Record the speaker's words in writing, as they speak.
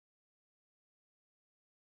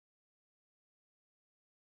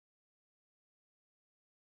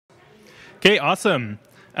Okay, awesome.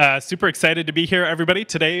 Super excited to be here, everybody.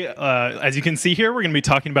 Today, as you can see here, we're going to be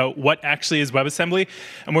talking about what actually is WebAssembly,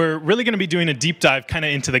 and we're really going to be doing a deep dive kind of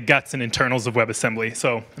into the guts and internals of WebAssembly.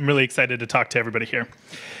 So I'm really excited to talk to everybody here.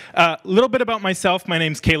 A little bit about myself. My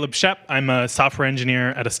name's Caleb Schoepp. I'm a software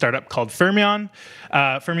engineer at a startup called Fermyon.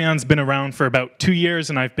 Fermyon's been around for about 2 years,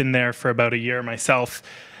 and I've been there for about a year myself.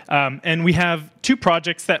 And we have two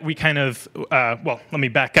projects that we kind of, well, let me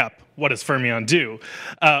back up. What does Fermyon do?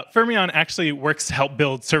 Fermyon actually works to help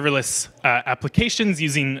build serverless applications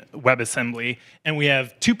using WebAssembly, and we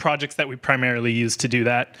have two projects that we primarily use to do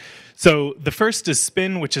that. So the first is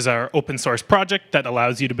Spin, which is our open source project that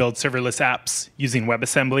allows you to build serverless apps using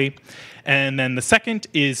WebAssembly. And then the second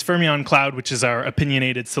is Fermyon Cloud, which is our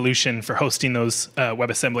opinionated solution for hosting those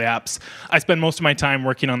WebAssembly apps. I spend most of my time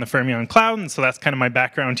working on the Fermyon Cloud, and so that's kind of my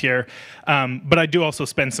background here. But I do also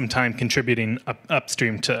spend some time contributing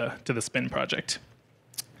upstream to the Spin project.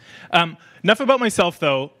 Enough about myself,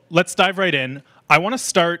 though. Let's dive right in. I want to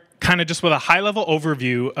start kind of just with a high-level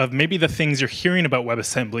overview of maybe the things you're hearing about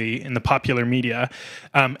WebAssembly in the popular media.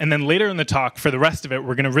 And then later in the talk, for the rest of it,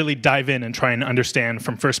 we're going to really dive in and try and understand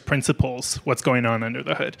from first principles what's going on under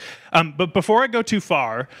the hood. But before I go too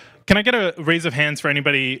far, can I get a raise of hands for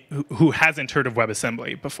anybody who hasn't heard of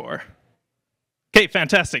WebAssembly before? Okay,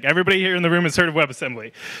 fantastic. Everybody here in the room has heard of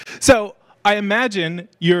WebAssembly. So I imagine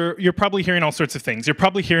you're probably hearing all sorts of things. You're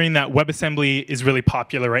probably hearing that WebAssembly is really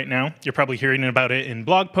popular right now. You're probably hearing about it in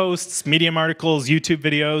blog posts, Medium articles, YouTube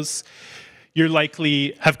videos. You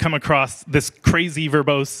likely have come across this crazy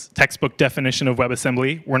verbose textbook definition of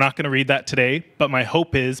WebAssembly. We're not going to read that today, but my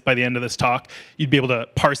hope is by the end of this talk, you'd be able to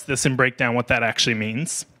parse this and break down what that actually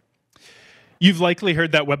means. You've likely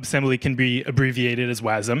heard that WebAssembly can be abbreviated as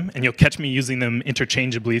WASM, and you'll catch me using them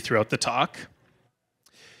interchangeably throughout the talk.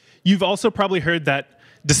 You've also probably heard that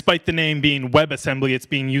despite the name being WebAssembly, it's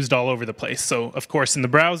being used all over the place. So, of course, in the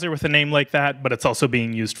browser with a name like that, but it's also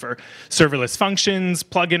being used for serverless functions,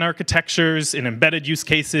 plugin architectures, in embedded use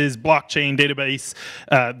cases, blockchain, database,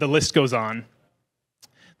 the list goes on.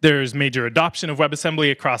 There's major adoption of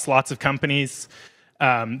WebAssembly across lots of companies.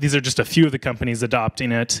 These are just a few of the companies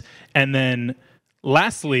adopting it. And then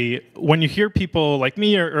lastly, when you hear people like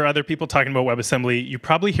me or other people talking about WebAssembly, you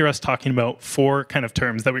probably hear us talking about four kind of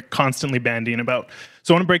terms that we're constantly bandying about.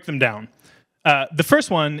 So I want to break them down. The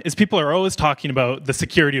first one is people are always talking about the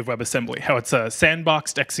security of WebAssembly, how it's a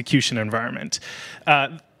sandboxed execution environment.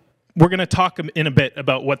 We're going to talk in a bit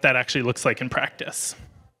about what that actually looks like in practice.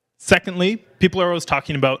 Secondly, people are always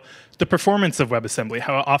talking about the performance of WebAssembly,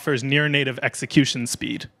 how it offers near-native execution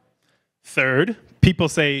speed. Third, people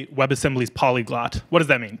say WebAssembly is polyglot. What does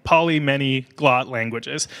that mean? Poly, many, glot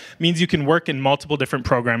languages. Means you can work in multiple different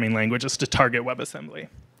programming languages to target WebAssembly.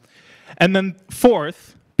 And then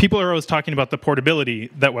fourth, people are always talking about the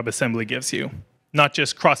portability that WebAssembly gives you. Not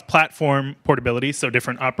just cross-platform portability, so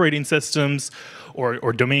different operating systems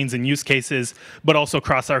or domains and use cases, but also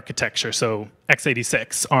cross-architecture, so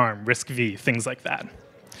x86, ARM, RISC-V, things like that.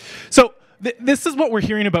 So this is what we're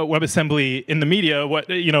hearing about WebAssembly in the media,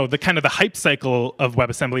 the kind of the hype cycle of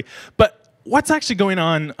WebAssembly. But what's actually going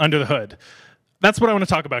on under the hood? That's what I want to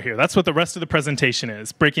talk about here. That's what the rest of the presentation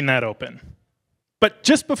is, breaking that open. But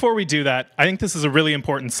just before we do that, I think this is a really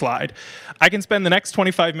important slide. I can spend the next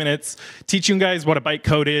 25 minutes teaching you guys what a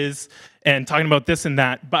bytecode is and talking about this and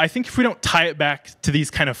that. But I think if we don't tie it back to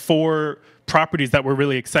these kind of four properties that we're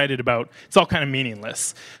really excited about, it's all kind of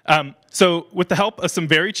meaningless. So with the help of some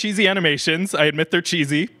very cheesy animations, I admit they're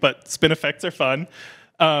cheesy, but spin effects are fun.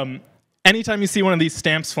 Anytime you see one of these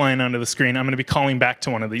stamps flying onto the screen, I'm going to be calling back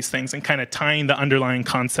to one of these things and kind of tying the underlying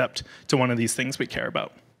concept to one of these things we care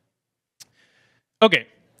about. Okay,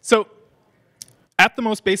 so at the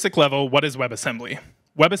most basic level, what is WebAssembly?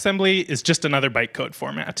 WebAssembly is just another bytecode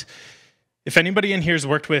format. If anybody in here has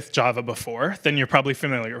worked with Java before, then you're probably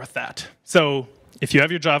familiar with that. So if you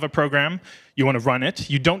have your Java program, you want to run it,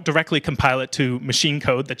 you don't directly compile it to machine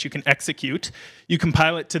code that you can execute. You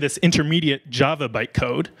compile it to this intermediate Java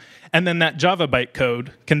bytecode, and then that Java bytecode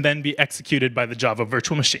can then be executed by the Java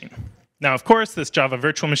virtual machine. Now, of course, this Java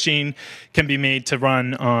virtual machine can be made to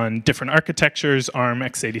run on different architectures, ARM,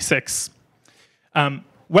 x86.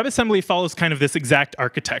 WebAssembly follows kind of this exact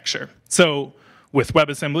architecture. So with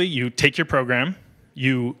WebAssembly, you take your program,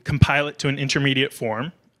 you compile it to an intermediate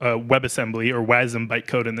form, WebAssembly or WASM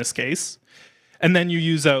bytecode in this case, and then you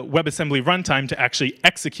use a WebAssembly runtime to actually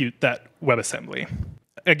execute that WebAssembly.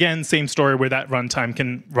 Again, same story where that runtime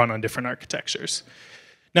can run on different architectures.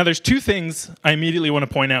 Now, there's two things I immediately want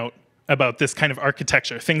to point out about this kind of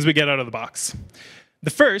architecture, things we get out of the box. The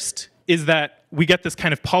first is that we get this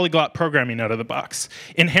kind of polyglot programming out of the box,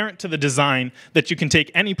 inherent to the design that you can take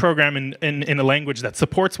any program in a language that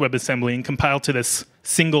supports WebAssembly and compile to this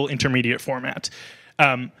single intermediate format.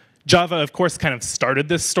 Java, of course, kind of started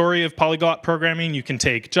this story of polyglot programming. You can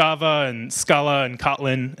take Java and Scala and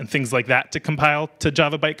Kotlin and things like that to compile to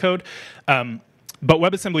Java bytecode. But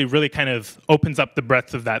WebAssembly really kind of opens up the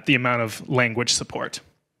breadth of that, the amount of language support.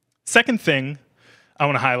 Second thing I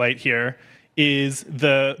want to highlight here is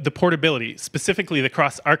the portability, specifically the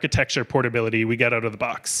cross-architecture portability we get out of the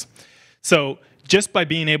box. So just by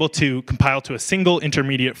being able to compile to a single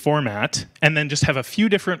intermediate format and then just have a few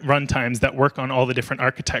different runtimes that work on all the different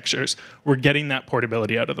architectures, we're getting that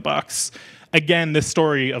portability out of the box. Again, this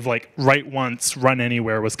story of like write once, run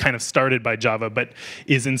anywhere was kind of started by Java, but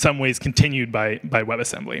is in some ways continued by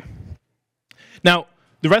WebAssembly. Now,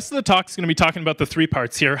 the rest of the talk is going to be talking about the three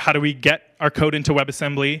parts here. How do we get our code into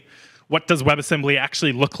WebAssembly? What does WebAssembly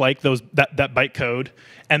actually look like, that bytecode?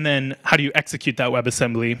 And then how do you execute that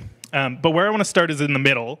WebAssembly? But where I want to start is in the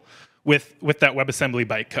middle with that WebAssembly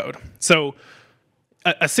bytecode. So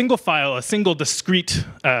a single file, a single discrete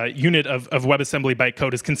unit of WebAssembly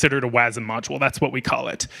bytecode is considered a WASM module. That's what we call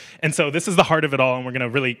it. And so this is the heart of it all, and we're going to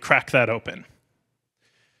really crack that open.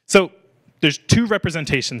 So there's two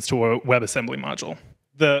representations to a WebAssembly module.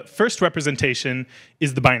 The first representation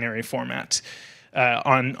is the binary format.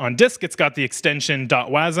 On disk, it's got the extension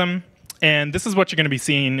 .wasm, and this is what you're going to be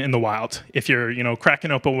seeing in the wild. If you're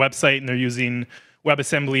cracking open a website and they're using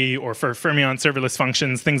WebAssembly or for Fermion serverless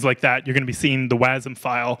functions, things like that, you're going to be seeing the WASM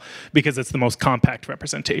file because it's the most compact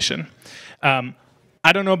representation.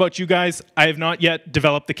 I don't know about you guys. I have not yet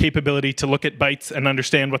developed the capability to look at bytes and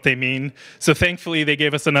understand what they mean. So thankfully, they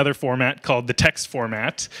gave us another format called the text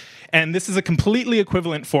format. And this is a completely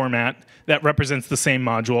equivalent format that represents the same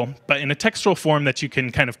module, but in a textual form that you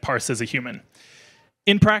can kind of parse as a human.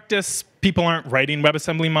 In practice, people aren't writing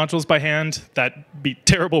WebAssembly modules by hand. That'd be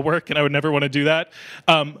terrible work, and I would never want to do that.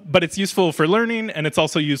 But it's useful for learning, and it's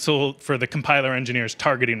also useful for the compiler engineers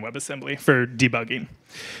targeting WebAssembly for debugging.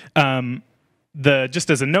 Just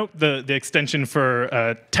as a note, the extension for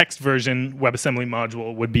a text version WebAssembly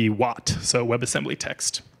module would be WAT, so WebAssembly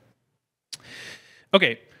text.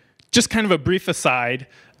 Okay, just kind of a brief aside.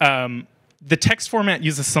 The text format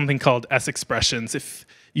uses something called S-expressions. If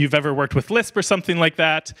you've ever worked with Lisp or something like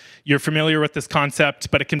that, you're familiar with this concept,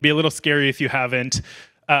 but it can be a little scary if you haven't.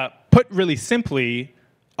 Put really simply,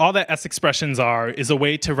 all that S-expressions are is a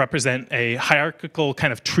way to represent a hierarchical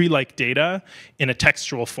kind of tree-like data in a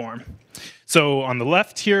textual form. So on the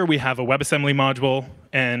left here, we have a WebAssembly module,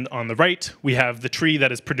 and on the right, we have the tree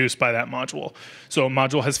that is produced by that module. So a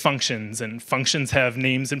module has functions, and functions have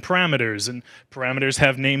names and parameters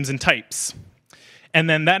have names and types. And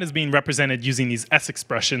then that is being represented using these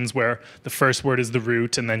S-expressions where the first word is the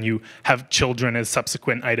root, and then you have children as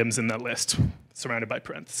subsequent items in that list, surrounded by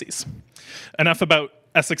parentheses. Enough about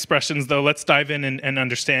S-expressions, though. Let's dive in and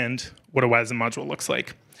understand what a WASM module looks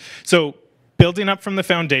like. So building up from the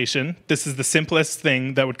foundation, this is the simplest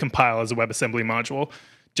thing that would compile as a WebAssembly module,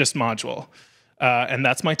 just module. And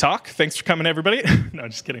that's my talk. Thanks for coming, everybody. No,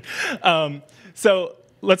 just kidding. So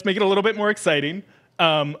let's make it a little bit more exciting.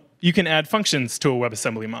 You can add functions to a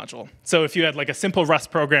WebAssembly module. So if you had like a simple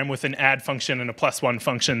Rust program with an add function and a +1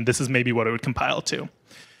 function, this is maybe what it would compile to.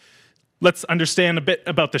 Let's understand a bit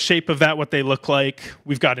about the shape of that, what they look like.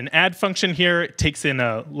 We've got an add function here. It takes in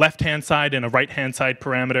a left-hand side and a right-hand side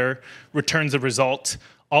parameter, returns a result.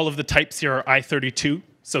 All of the types here are I32,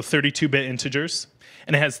 so 32-bit integers.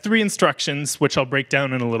 And it has 3 instructions, which I'll break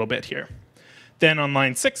down in a little bit here. Then on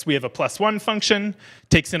line 6, we have a +1 function,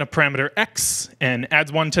 takes in a parameter x and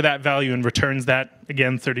adds 1 to that value and returns that,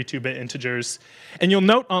 again, 32-bit integers. And you'll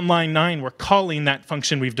note on line 9, we're calling that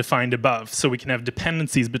function we've defined above, so we can have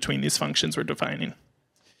dependencies between these functions we're defining.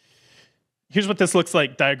 Here's what this looks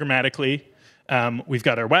like diagrammatically. We've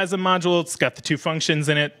got our WASM module. It's got the 2 functions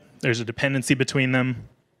in it. There's a dependency between them.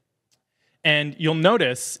 And you'll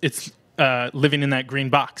notice it's living in that green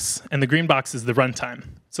box, and the green box is the runtime.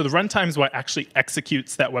 So the runtime is what actually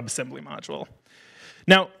executes that WebAssembly module.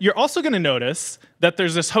 Now, you're also going to notice that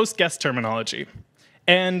there's this host-guest terminology.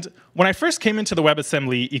 And when I first came into the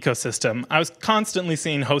WebAssembly ecosystem, I was constantly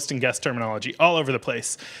seeing host and guest terminology all over the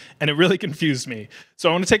place, and it really confused me. So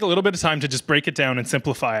I want to take a little bit of time to just break it down and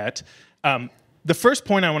simplify it. The first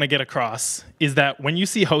point I want to get across is that when you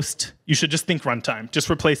see host, you should just think runtime. Just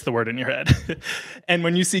replace the word in your head. And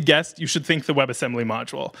when you see guest, you should think the WebAssembly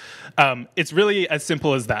module. It's really as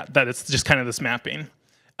simple as that it's just kind of this mapping.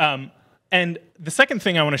 And the second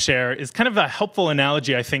thing I want to share is kind of a helpful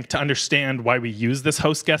analogy, I think, to understand why we use this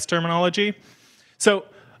host-guest terminology. So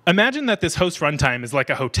Imagine that this host runtime is like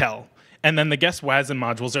a hotel, and then the guest WASM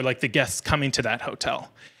modules are like the guests coming to that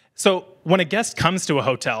hotel. So when a guest comes to a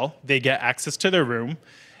hotel, they get access to their room,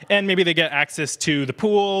 and maybe they get access to the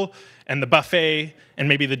pool and the buffet and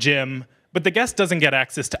maybe the gym, but the guest doesn't get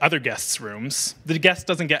access to other guests' rooms. The guest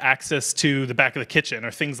doesn't get access to the back of the kitchen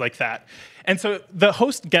or things like that. And so the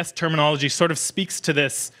host-guest terminology sort of speaks to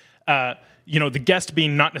this, the guest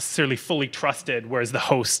being not necessarily fully trusted, whereas the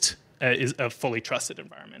host is a fully trusted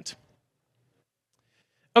environment.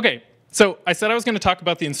 Okay, so I said I was going to talk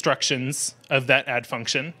about the instructions of that add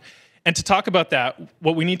function. And to talk about that,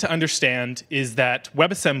 what we need to understand is that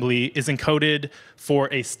WebAssembly is encoded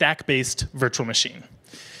for a stack-based virtual machine.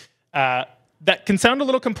 That can sound a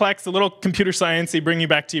little complex, a little computer sciencey, bring you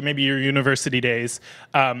back to maybe your university days.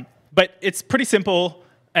 But it's pretty simple,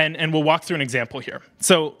 and we'll walk through an example here.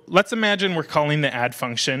 So let's imagine we're calling the add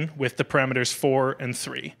function with the parameters 4 and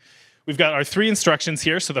 3. We've got our 3 instructions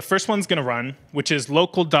here. So the first one's going to run, which is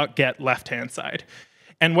local.get left-hand side.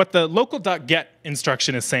 And what the local.get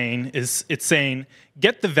instruction is saying is it's saying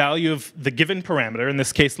get the value of the given parameter, in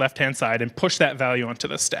this case left-hand side, and push that value onto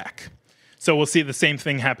the stack. So we'll see the same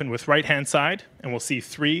thing happen with right-hand side, and we'll see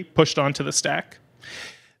 3 pushed onto the stack.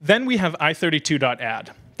 Then we have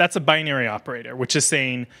i32.add. That's a binary operator, which is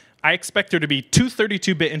saying I expect there to be 2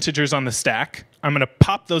 32-bit integers on the stack. I'm going to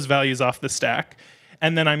pop those values off the stack,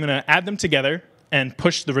 and then I'm going to add them together and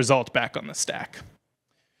push the result back on the stack.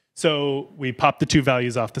 So we pop the 2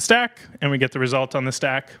 values off the stack, and we get the result on the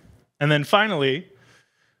stack. And then finally,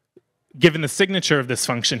 given the signature of this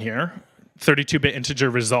function here, 32-bit integer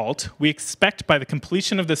result, we expect by the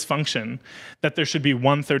completion of this function that there should be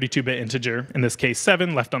 1 32-bit integer, in this case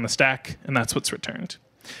 7, left on the stack, and that's what's returned.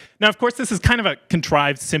 Now, of course, this is kind of a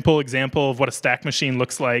contrived, simple example of what a stack machine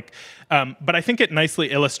looks like, but I think it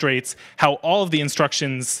nicely illustrates how all of the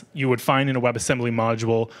instructions you would find in a WebAssembly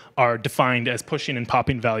module are defined as pushing and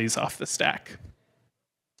popping values off the stack.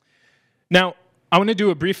 Now, I want to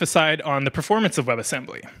do a brief aside on the performance of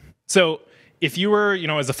WebAssembly. So if you were,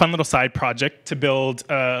 as a fun little side project to build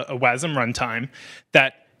a WASM runtime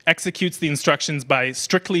that executes the instructions by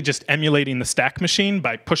strictly just emulating the stack machine,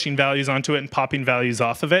 by pushing values onto it and popping values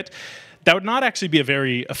off of it, that would not actually be a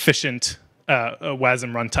very efficient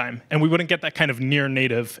WASM runtime, and we wouldn't get that kind of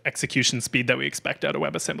near-native execution speed that we expect out of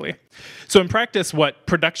WebAssembly. So in practice, what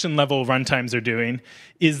production-level runtimes are doing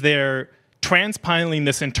is they're transpiling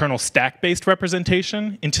this internal stack-based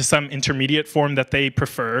representation into some intermediate form that they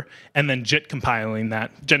prefer, and then JIT compiling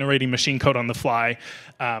that, generating machine code on the fly,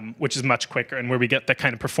 which is much quicker and where we get the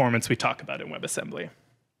kind of performance we talk about in WebAssembly.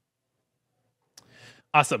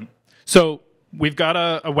 Awesome. So we've got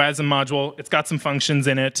a WASM module. It's got some functions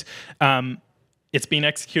in it. It's being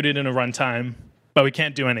executed in a runtime, but we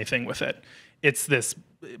can't do anything with it. It's this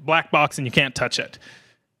black box, and you can't touch it.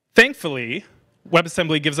 Thankfully,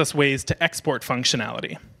 WebAssembly gives us ways to export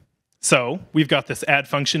functionality. So we've got this add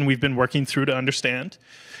function we've been working through to understand.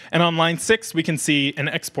 And on line 6, we can see an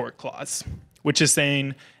export clause, which is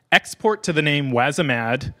saying export to the name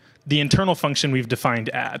WASM-add the internal function we've defined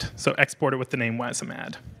add. So export it with the name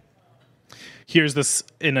WASM-add. Here's this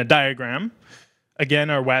in a diagram. Again,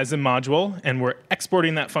 our WASM module, and we're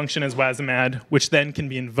exporting that function as WASM-add, which then can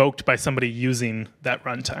be invoked by somebody using that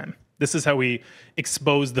runtime. This is how we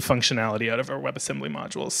expose the functionality out of our WebAssembly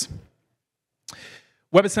modules.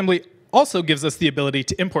 WebAssembly also gives us the ability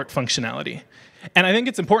to import functionality. And I think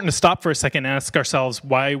it's important to stop for a second and ask ourselves,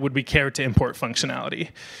 why would we care to import functionality?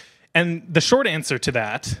 And the short answer to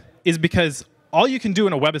that is because all you can do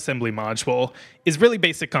in a WebAssembly module is really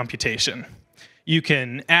basic computation. You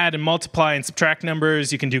can add and multiply and subtract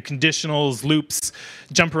numbers, you can do conditionals, loops,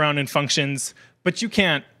 jump around in functions, but you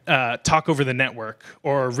can't talk over the network,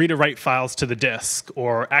 or read or write files to the disk,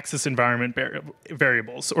 or access environment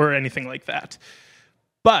variables, or anything like that.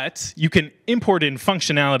 But you can import in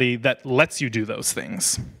functionality that lets you do those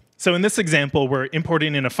things. So in this example, we're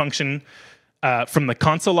importing in a function from the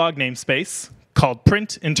console log namespace called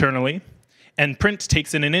print internally, and print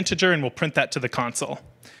takes in an integer and we'll print that to the console.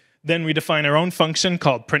 Then we define our own function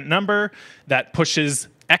called print number that pushes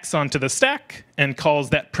X onto the stack and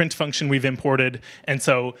calls that print function we've imported. And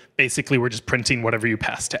so basically we're just printing whatever you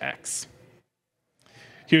pass to X.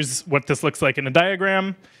 Here's what this looks like in a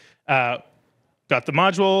diagram. Got the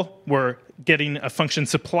module. We're getting a function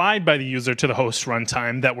supplied by the user to the host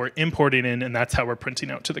runtime that we're importing in, and that's how we're printing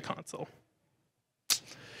out to the console.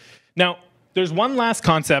 Now, there's one last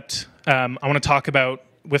concept I want to talk about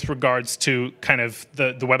with regards to kind of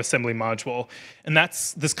the WebAssembly module, and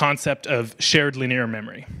that's this concept of shared linear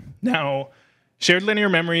memory. Now, shared linear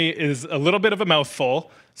memory is a little bit of a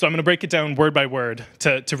mouthful, so I'm going to break it down word by word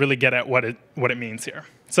to really get at what it means here.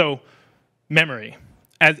 So memory.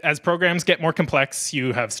 As programs get more complex,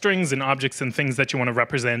 you have strings and objects and things that you want to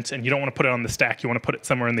represent, and you don't want to put it on the stack. You want to put it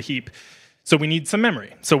somewhere in the heap. So we need some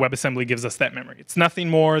memory. So WebAssembly gives us that memory. It's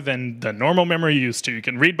nothing more than the normal memory you're used to. You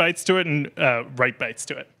can read bytes to it and write bytes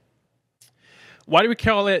to it. Why do we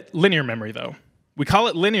call it linear memory, though? We call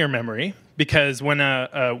it linear memory because when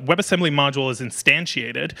a WebAssembly module is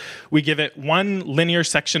instantiated, we give it one linear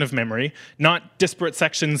section of memory, not disparate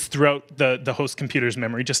sections throughout the host computer's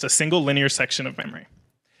memory, just a single linear section of memory.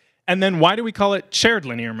 And then why do we call it shared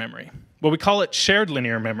linear memory? Well, we call it shared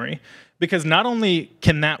linear memory because not only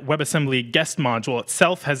can that WebAssembly guest module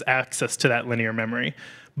itself has access to that linear memory,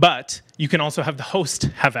 but you can also have the host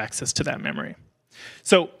have access to that memory.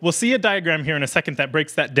 So we'll see a diagram here in a second that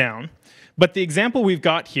breaks that down. But the example we've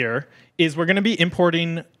got here is we're going to be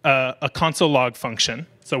importing a console log function.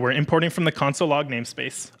 So we're importing from the console log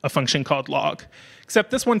namespace a function called log.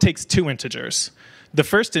 Except this one takes two integers. The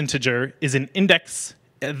first integer is an index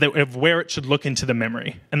of where it should look into the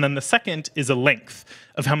memory. And then the second is a length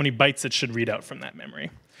of how many bytes it should read out from that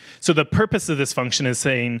memory. So the purpose of this function is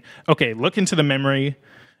saying, OK, look into the memory,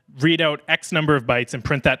 read out X number of bytes, and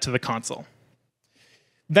print that to the console.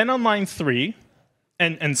 Then on line 3,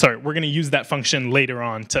 and sorry, we're going to use that function later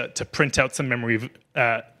on to print out some memory,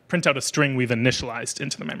 print out a string we've initialized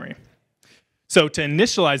into the memory. So to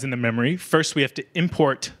initialize in the memory, first we have to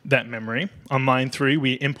import that memory. On line 3,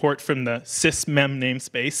 we import from the sysmem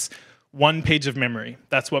namespace one page of memory.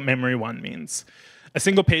 That's what memory 1 means. A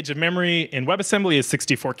single page of memory in WebAssembly is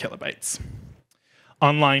 64 kilobytes.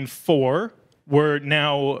 On line 4, we're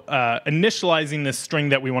now initializing this string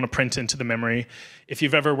that we want to print into the memory. If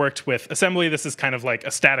you've ever worked with assembly, this is kind of like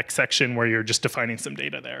a static section where you're just defining some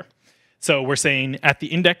data there. So we're saying at the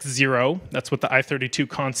index 0, that's what the i32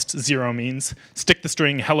 const 0 means, stick the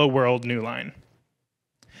string hello world new line.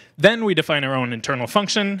 Then we define our own internal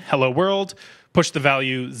function, hello world, push the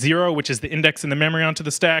value 0, which is the index in the memory, onto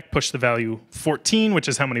the stack, push the value 14, which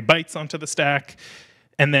is how many bytes onto the stack,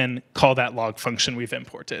 and then call that log function we've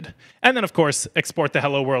imported. And then, of course, export the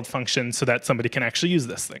hello world function so that somebody can actually use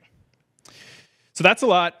this thing. So that's a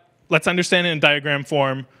lot. Let's understand it in diagram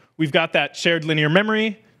form. We've got that shared linear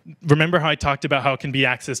memory. Remember how I talked about how it can be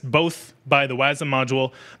accessed both by the WASM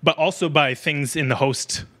module, but also by things in the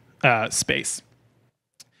host space.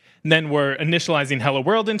 And then we're initializing hello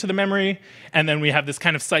world into the memory, and then we have this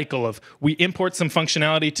kind of cycle of we import some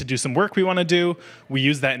functionality to do some work we want to do, we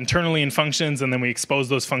use that internally in functions, and then we expose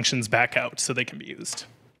those functions back out so they can be used.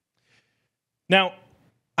 Now,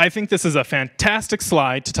 I think this is a fantastic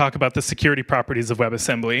slide to talk about the security properties of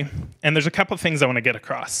WebAssembly, and there's a couple of things I want to get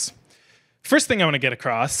across. First thing I want to get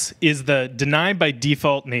across is the deny by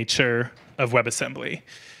default nature of WebAssembly.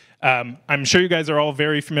 I'm sure you guys are all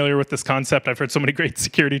very familiar with this concept. I've heard so many great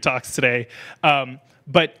security talks today.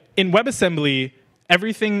 But in WebAssembly,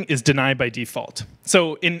 everything is denied by default.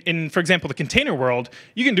 So for example, the container world,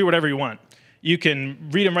 you can do whatever you want. You can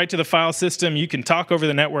read and write to the file system. You can talk over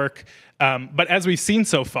the network. But as we've seen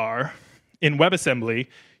so far, in WebAssembly,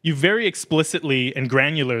 you very explicitly and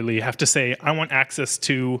granularly have to say, I want access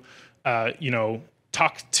to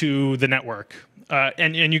talk to the network.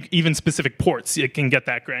 And you, even specific ports, it can get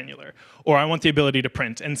that granular. Or I want the ability to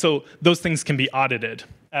print. And so those things can be audited,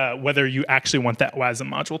 whether you actually want that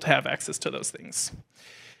WASM module to have access to those things.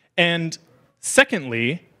 And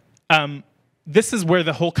secondly, this is where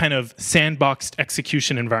the whole kind of sandboxed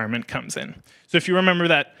execution environment comes in. So if you remember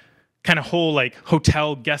that kind of whole like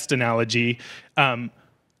hotel guest analogy,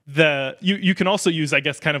 you can also use, I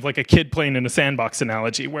guess, kind of like a kid playing in a sandbox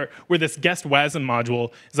analogy, where this guest WASM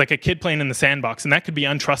module is like a kid playing in the sandbox, and that could be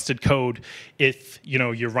untrusted code if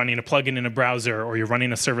you're running a plugin in a browser or you're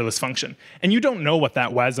running a serverless function, and you don't know what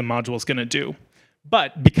that WASM module is going to do.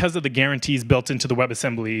 But because of the guarantees built into the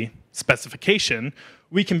WebAssembly specification,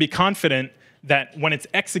 we can be confident that when it's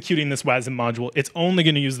executing this WASM module, it's only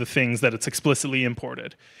going to use the things that it's explicitly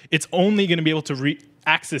imported. It's only going to be able to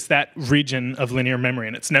access that region of linear memory,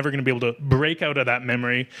 and it's never going to be able to break out of that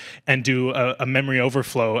memory and do a memory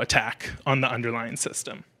overflow attack on the underlying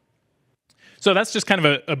system. So that's just kind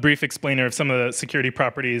of a brief explainer of some of the security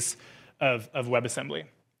properties of WebAssembly.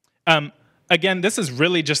 Again, this is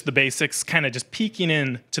really just the basics, kind of just peeking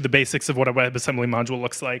in to the basics of what a WebAssembly module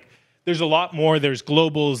looks like. There's a lot more. There's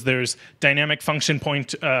globals. There's dynamic function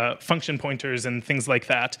pointers and things like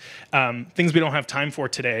that. Things we don't have time for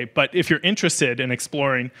today. But if you're interested in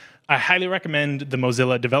exploring, I highly recommend the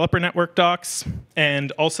Mozilla Developer Network docs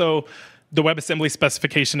and also the WebAssembly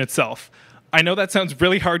specification itself. I know that sounds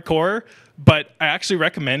really hardcore, but I actually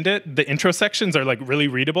recommend it. The intro sections are like really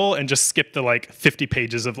readable, and just skip the like 50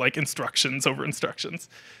 pages of like instructions over instructions.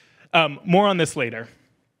 More on this later.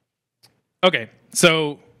 Okay,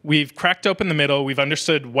 so we've cracked open the middle. We've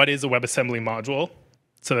understood what is a WebAssembly module.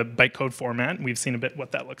 It's a bytecode format. We've seen a bit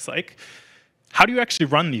what that looks like. How do you actually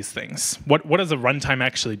run these things? What does a runtime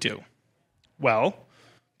actually do? Well,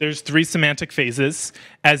 there's 3 semantic phases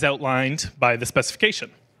as outlined by the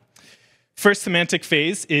specification. First semantic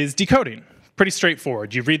phase is decoding. Pretty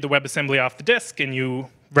straightforward. You read the WebAssembly off the disk and you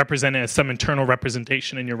represent it as some internal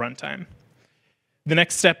representation in your runtime. The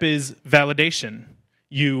next step is validation.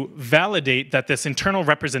 You validate that this internal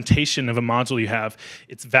representation of a module you have,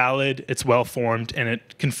 it's valid, it's well-formed, and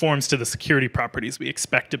it conforms to the security properties we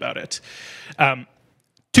expect about it.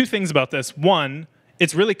 2 things about this. One,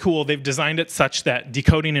 it's really cool. They've designed it such that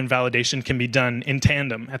decoding and validation can be done in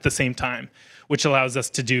tandem at the same time, which allows us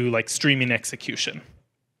to do like streaming execution.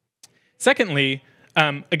 Secondly,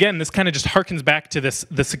 again, this kind of just harkens back to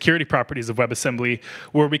the security properties of WebAssembly,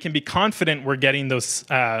 where we can be confident we're getting those,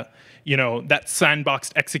 that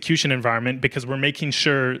sandboxed execution environment because we're making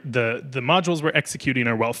sure the modules we're executing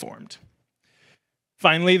are well-formed.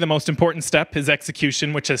 Finally, the most important step is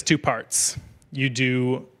execution, which has 2 parts. You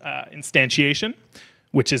do instantiation,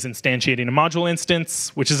 which is instantiating a module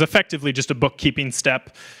instance, which is effectively just a bookkeeping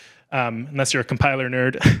step, unless you're a compiler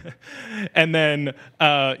nerd. And then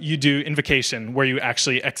you do invocation, where you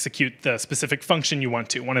actually execute the specific function you want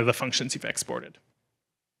to, one of the functions you've exported.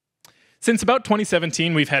 Since about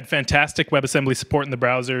 2017, we've had fantastic WebAssembly support in the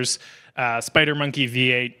browsers, SpiderMonkey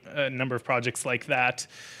V8, a number of projects like that.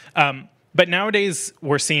 But nowadays,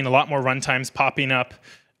 we're seeing a lot more runtimes popping up.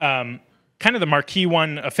 Kind of the marquee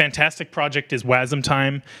one, a fantastic project, is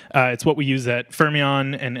WASMtime. It's what we use at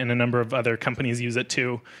Fermyon, and a number of other companies use it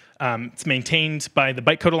too. It's maintained by the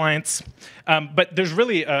Bytecode Alliance. But there's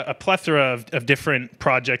really a plethora of different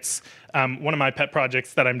projects. One of my pet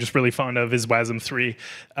projects that I'm just really fond of is WASM3,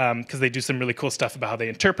 because they do some really cool stuff about how they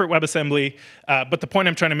interpret WebAssembly. But the point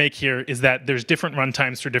I'm trying to make here is that there's different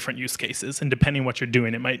runtimes for different use cases, and depending on what you're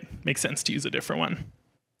doing, it might make sense to use a different one.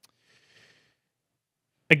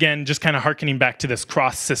 Again, just kind of harkening back to this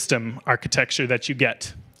cross-system architecture that you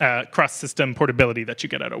get, cross-system portability that you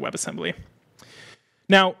get out of WebAssembly.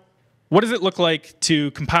 Now, what does it look like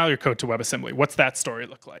to compile your code to WebAssembly? What's that story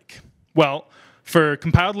look like? Well, for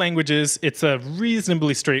compiled languages, it's a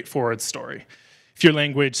reasonably straightforward story. If your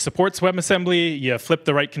language supports WebAssembly, you flip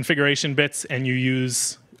the right configuration bits, and you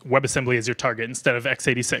use WebAssembly as your target instead of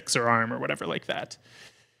x86 or ARM or whatever like that.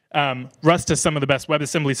 Rust has some of the best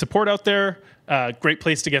WebAssembly support out there. Great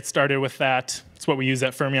place to get started with that. It's what we use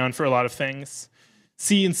at Fermyon for a lot of things.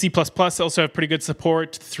 C and C++ also have pretty good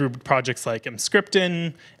support through projects like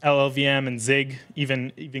Mscripton, LLVM, and Zig.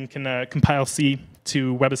 Even can compile C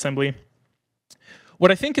to WebAssembly. What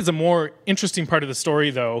I think is a more interesting part of the story,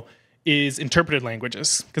 though, is interpreted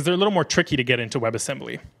languages, because they're a little more tricky to get into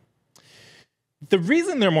WebAssembly. The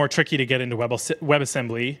reason they're more tricky to get into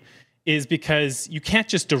WebAssembly is because you can't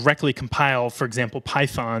just directly compile, for example,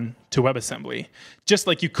 Python to WebAssembly, just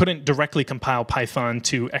like you couldn't directly compile Python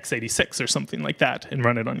to x86 or something like that and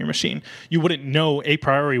run it on your machine. You wouldn't know a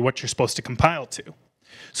priori what you're supposed to compile to.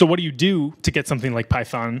 So what do you do to get something like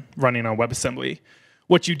Python running on WebAssembly?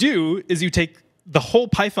 What you do is you take the whole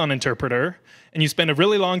Python interpreter and you spend a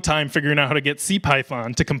really long time figuring out how to get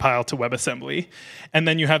CPython to compile to WebAssembly. And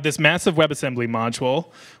then you have this massive WebAssembly module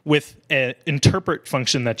with an interpret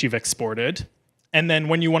function that you've exported. And then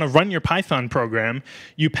when you want to run your Python program,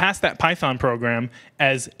 you pass that Python program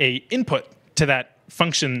as an input to that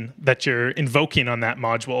function that you're invoking on that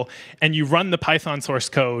module. And you run the Python source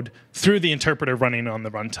code through the interpreter running on the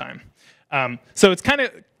runtime. So it's kind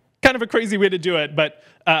of a crazy way to do it, but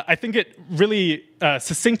I think it really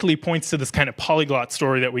succinctly points to this kind of polyglot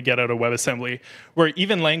story that we get out of WebAssembly, where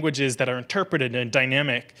even languages that are interpreted and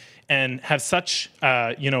dynamic and have such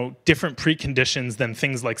different preconditions than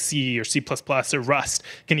things like C or C++ or Rust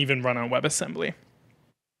can even run on WebAssembly.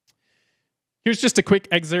 Here's just a quick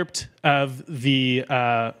excerpt of the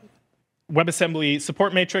WebAssembly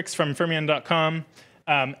support matrix from Fermyon.com.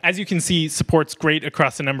 As you can see, support's great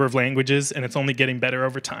across a number of languages, and it's only getting better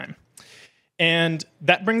over time. And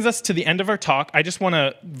that brings us to the end of our talk. I just want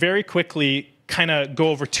to very quickly kind of go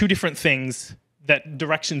over 2 different things, that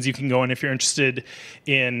directions you can go in if you're interested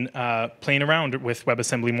in playing around with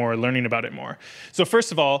WebAssembly more, or learning about it more. So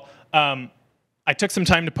first of all, I took some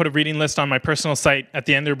time to put a reading list on my personal site. At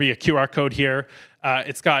the end, there'll be a QR code here.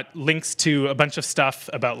 It's got links to a bunch of stuff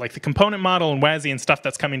about like the component model and WASI and stuff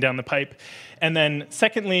that's coming down the pipe. And then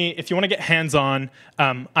secondly, if you want to get hands-on,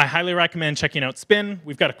 I highly recommend checking out Spin.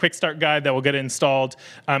 We've got a quick start guide that will get it installed.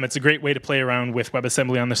 It's a great way to play around with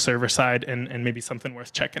WebAssembly on the server side, and maybe something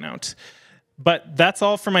worth checking out. But that's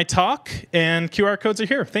all for my talk, and QR codes are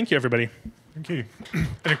here. Thank you, everybody. Thank you.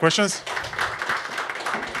 Any questions?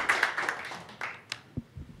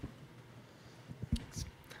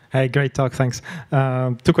 Hey, great talk, thanks.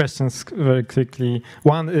 Two questions very quickly.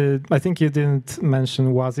 One, I think you didn't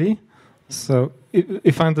mention WASI. So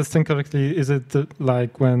if I understand correctly, is it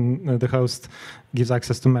like when the host gives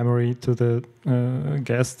access to memory to the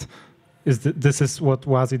guest? This is what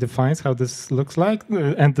WASI defines, how this looks like?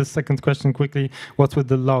 And the second question quickly, what's with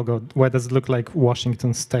the logo? Why does it look like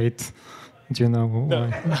Washington State? Do you know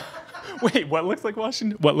why? Wait, what looks like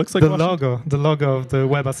Washington? What looks like the Washington? The logo of the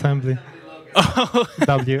WebAssembly. Oh.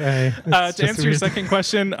 WA. To answer your second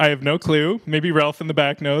question, I have no clue. Maybe Ralph in the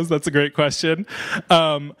back knows. That's a great question.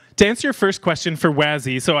 To answer your first question for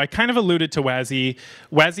WASI, so I kind of alluded to WASI.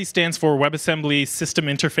 WASI stands for WebAssembly System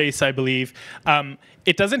Interface, I believe.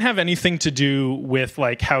 It doesn't have anything to do with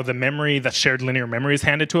like how the memory, the shared linear memory, is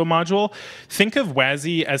handed to a module. Think of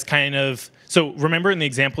WASI as kind of, so remember in the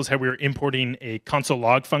examples how we were importing a console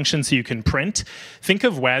log function so you can print? Think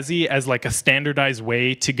of WASI as like a standardized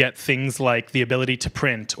way to get things like the ability to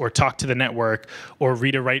print or talk to the network or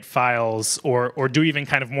read or write files or do even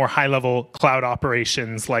kind of more high-level cloud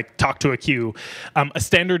operations like talk to a queue. A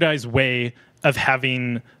standardized way of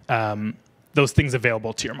having those things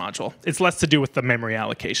available to your module. It's less to do with the memory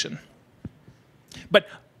allocation. But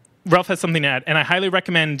Ralph has something to add, and I highly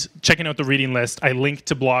recommend checking out the reading list. I link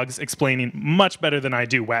to blogs explaining much better than I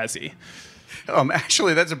do WASI.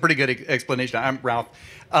 Actually, that's a pretty good explanation. I'm Ralph.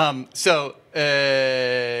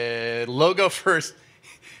 Logo first.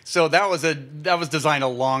 So that was designed a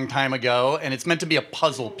long time ago, and it's meant to be a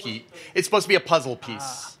puzzle piece. It's supposed to be a puzzle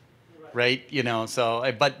piece, right? You know.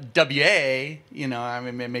 So, but WA, you know, I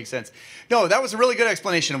mean, it makes sense. No, that was a really good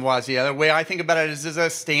explanation of WASI. The way I think about it is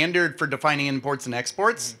a standard for defining imports and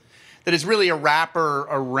exports. That is really a wrapper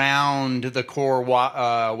around the core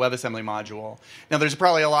WebAssembly module. Now, there's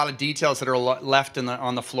probably a lot of details that are left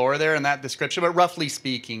on the floor there in that description, but roughly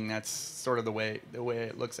speaking, that's sort of the way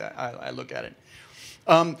it looks at. I look at it.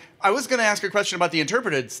 I was going to ask a question about the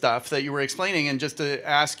interpreted stuff that you were explaining, and just to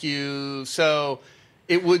ask you, so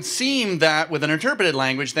it would seem that with an interpreted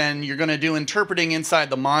language, then you're going to do interpreting inside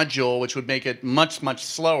the module, which would make it much, much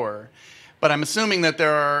slower. But I'm assuming that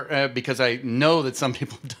there are, because I know that some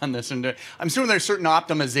people have done this, and I'm assuming there's certain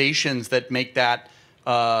optimizations that make that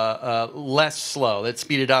less slow, that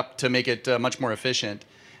speed it up to make it much more efficient.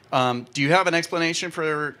 Do you have an explanation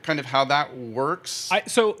for kind of how that works at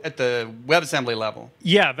the WebAssembly level?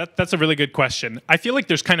 Yeah, that's a really good question. I feel like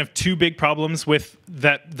there's kind of two big problems with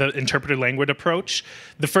the interpreted language approach.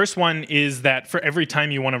 The first one is that for every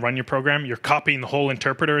time you want to run your program, you're copying the whole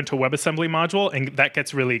interpreter into a WebAssembly module, and that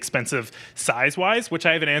gets really expensive size-wise, which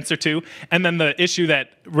I have an answer to. And then the issue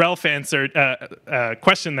that Ralph answered,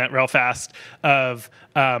 question that Ralph asked of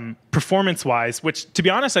performance-wise, which, to be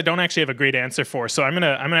honest, I don't actually have a great answer for. So I'm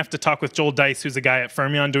gonna have to talk with Joel Dice, who's a guy at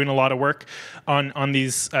Fermion doing a lot of work on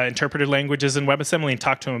these interpreted languages in WebAssembly, and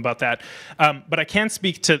talk to him about that. But I can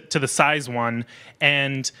speak to the size one,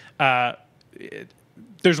 and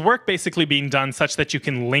there's work basically being done such that you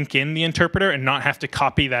can link in the interpreter and not have to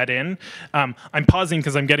copy that in. I'm pausing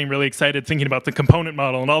because I'm getting really excited thinking about the component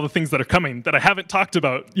model and all the things that are coming that I haven't talked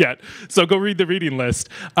about yet. So go read the reading list.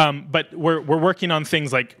 But we're working on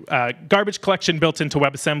things like garbage collection built into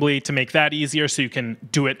WebAssembly to make that easier so you can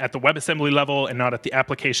do it at the WebAssembly level and not at the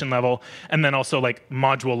application level. And then also like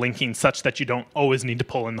module linking such that you don't always need to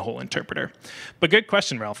pull in the whole interpreter. But good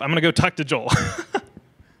question, Ralph. I'm going to go talk to Joel.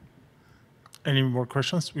 Any more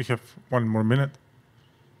questions? We have one more minute.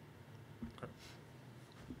 Okay.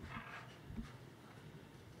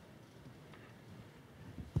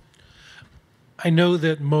 I know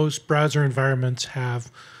that most browser environments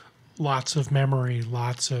have lots of memory,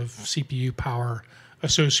 lots of CPU power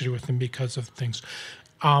associated with them because of things.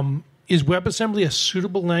 Is WebAssembly a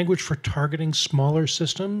suitable language for targeting smaller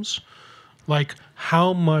systems? Like,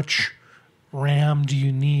 how much RAM do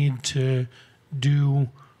you need to do?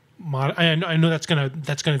 I know that's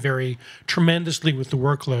gonna vary tremendously with the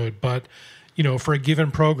workload, but you know, for a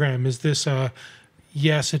given program, is this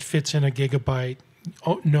yes, it fits in a gigabyte?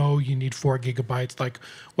 Oh no, you need 4 gigabytes. Like,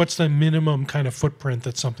 what's the minimum kind of footprint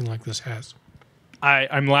that something like this has?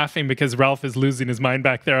 I'm laughing because Ralph is losing his mind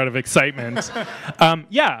back there out of excitement.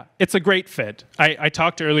 Yeah, it's a great fit. I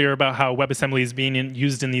talked earlier about how WebAssembly is being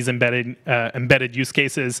used in these embedded use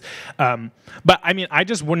cases. But I mean, I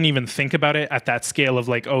just wouldn't even think about it at that scale of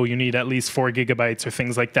like, oh, you need at least 4 gigabytes or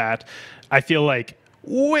things like that. I feel like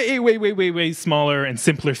way smaller and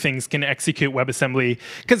simpler things can execute WebAssembly,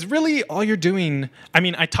 because really all you're doing, I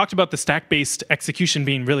mean, I talked about the stack-based execution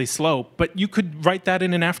being really slow, but you could write that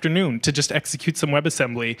in an afternoon to just execute some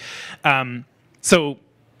WebAssembly. So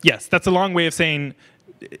Yes, that's a long way of saying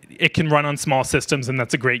it can run on small systems, and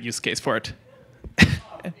that's a great use case for it.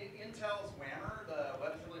 Intel's WAMR, the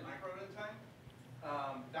WebAssembly micro runtime,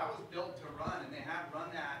 that was built to run, and they have run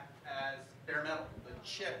that as bare metal,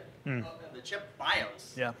 the chip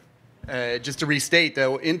BIOS. Yeah. Just to restate,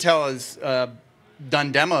 though, Intel has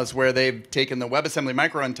done demos where they've taken the WebAssembly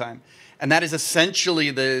micro runtime, and that is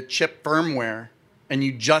essentially the chip firmware, and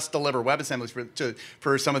you just deliver WebAssemblies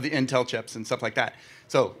for some of the Intel chips and stuff like that.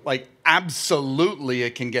 So, like, absolutely,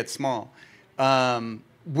 it can get small.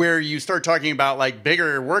 Where you start talking about like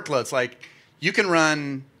bigger workloads, like you can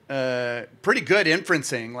run pretty good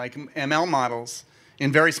inferencing, like ML models,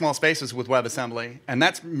 in very small spaces with WebAssembly, and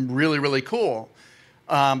that's really, really cool.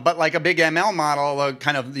 But like a big ML model,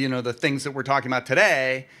 kind of the things that we're talking about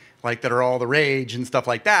today, like that are all the rage and stuff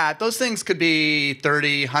like that, those things could be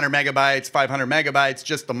 30, 100 megabytes, 500 megabytes,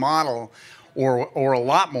 just the model, or a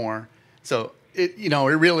lot more. So it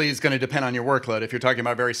really is going to depend on your workload. If you're talking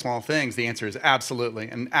about very small things, the answer is absolutely.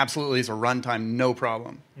 And absolutely is a runtime, no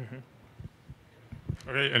problem.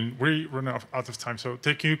 Okay, and we run out of time. So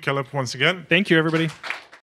thank you, Caleb, once again. Thank you, everybody.